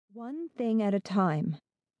One thing at a time.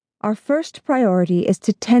 Our first priority is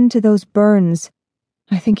to tend to those burns.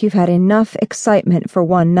 I think you've had enough excitement for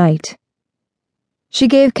one night. She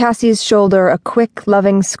gave Cassie's shoulder a quick,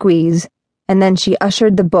 loving squeeze, and then she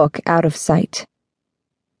ushered the book out of sight.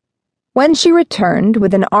 When she returned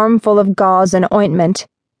with an armful of gauze and ointment,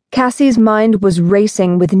 Cassie's mind was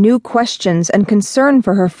racing with new questions and concern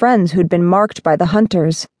for her friends who'd been marked by the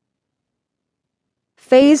hunters.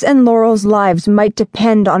 Faye's and Laurel's lives might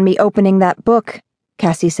depend on me opening that book,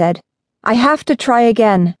 Cassie said. I have to try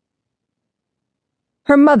again.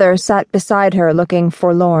 Her mother sat beside her looking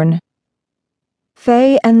forlorn.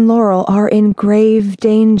 Faye and Laurel are in grave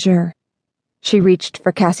danger. She reached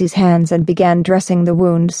for Cassie's hands and began dressing the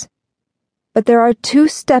wounds. But there are 2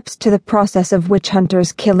 steps to the process of witch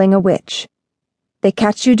hunters killing a witch. They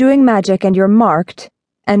catch you doing magic and you're marked,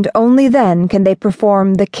 and only then can they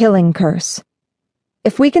perform the killing curse.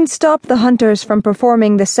 If we can stop the hunters from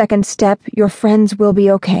performing the 2nd step, your friends will be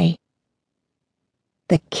okay.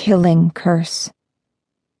 The killing curse.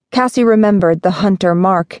 Cassie remembered the hunter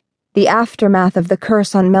mark, the aftermath of the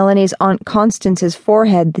curse on Melanie's Aunt Constance's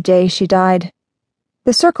forehead the day she died.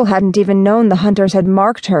 The circle hadn't even known the hunters had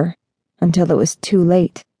marked her until it was too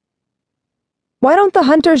late. Why don't the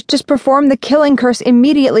hunters just perform the killing curse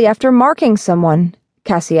immediately after marking someone?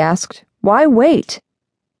 Cassie asked. Why wait?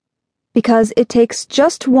 Because it takes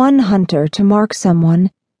just one hunter to mark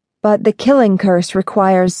someone, but the killing curse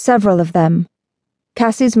requires several of them.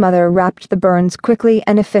 Cassie's mother wrapped the burns quickly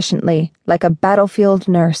and efficiently, like a battlefield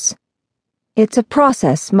nurse. It's a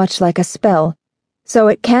process much like a spell, so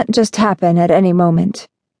it can't just happen at any moment.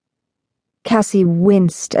 Cassie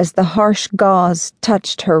winced as the harsh gauze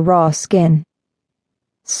touched her raw skin.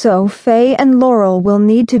 So Faye and Laurel will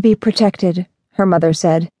need to be protected, her mother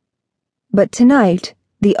said. But tonight,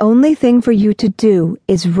 the only thing for you to do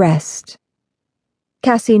is rest.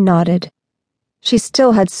 Cassie nodded. She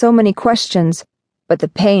still had so many questions, but the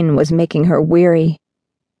pain was making her weary.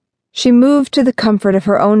 She moved to the comfort of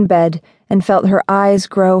her own bed and felt her eyes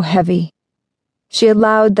grow heavy. She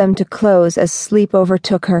allowed them to close as sleep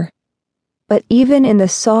overtook her. But even in the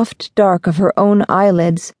soft dark of her own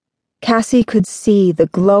eyelids, Cassie could see the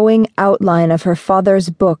glowing outline of her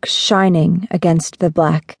father's book shining against the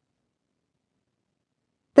black.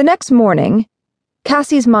 The next morning,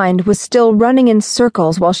 Cassie's mind was still running in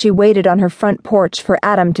circles while she waited on her front porch for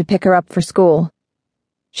Adam to pick her up for school.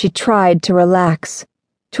 She tried to relax,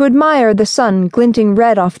 to admire the sun glinting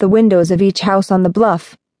red off the windows of each house on the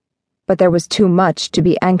bluff, but there was too much to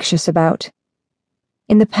be anxious about.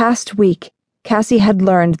 In the past week, Cassie had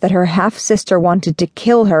learned that her half-sister wanted to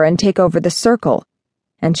kill her and take over the circle,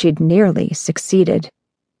 and she'd nearly succeeded.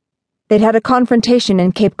 They'd had a confrontation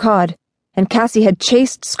in Cape Cod, and Cassie had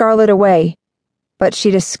chased Scarlet away, but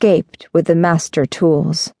she'd escaped with the master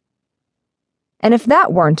tools. And if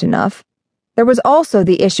that weren't enough, there was also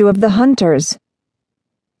the issue of the hunters.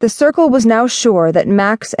 The circle was now sure that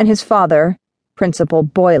Max and his father, Principal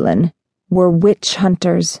Boylan, were witch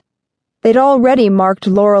hunters. They'd already marked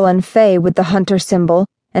Laurel and Faye with the hunter symbol,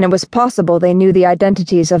 and it was possible they knew the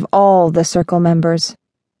identities of all the circle members.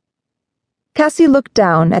 Cassie looked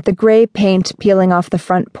down at the gray paint peeling off the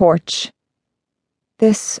front porch.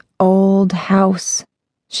 This old house,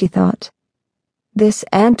 she thought. This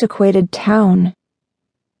antiquated town.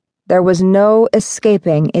 There was no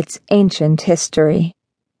escaping its ancient history.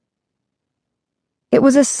 It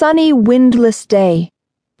was a sunny, windless day,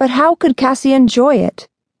 but how could Cassie enjoy it?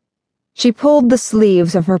 She pulled the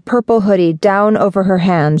sleeves of her purple hoodie down over her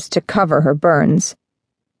hands to cover her burns.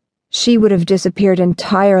 She would have disappeared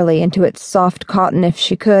entirely into its soft cotton if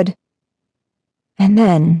she could. And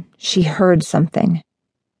then she heard something.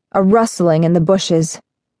 A rustling in the bushes.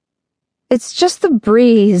 It's just the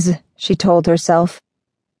breeze, she told herself.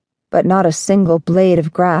 But not a single blade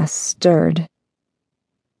of grass stirred.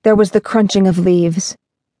 There was the crunching of leaves.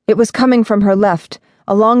 It was coming from her left,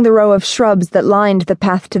 along the row of shrubs that lined the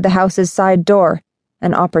path to the house's side door,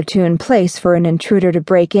 an opportune place for an intruder to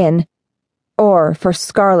break in, or for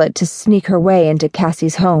Scarlet to sneak her way into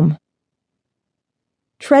Cassie's home.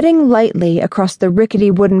 Treading lightly across the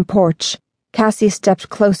rickety wooden porch, Cassie stepped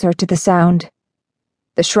closer to the sound.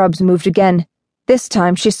 The shrubs moved again. This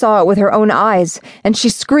time she saw it with her own eyes, and she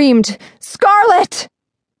screamed, "Scarlet!"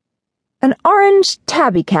 An orange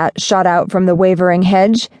tabby cat shot out from the wavering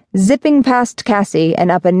hedge, zipping past Cassie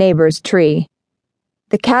and up a neighbor's tree.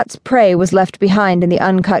 The cat's prey was left behind in the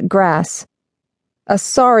uncut grass. A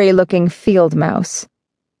sorry-looking field mouse.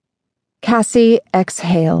 Cassie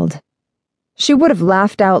exhaled. She would have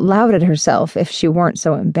laughed out loud at herself if she weren't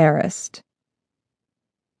so embarrassed.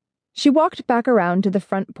 She walked back around to the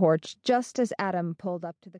front porch just as Adam pulled up to the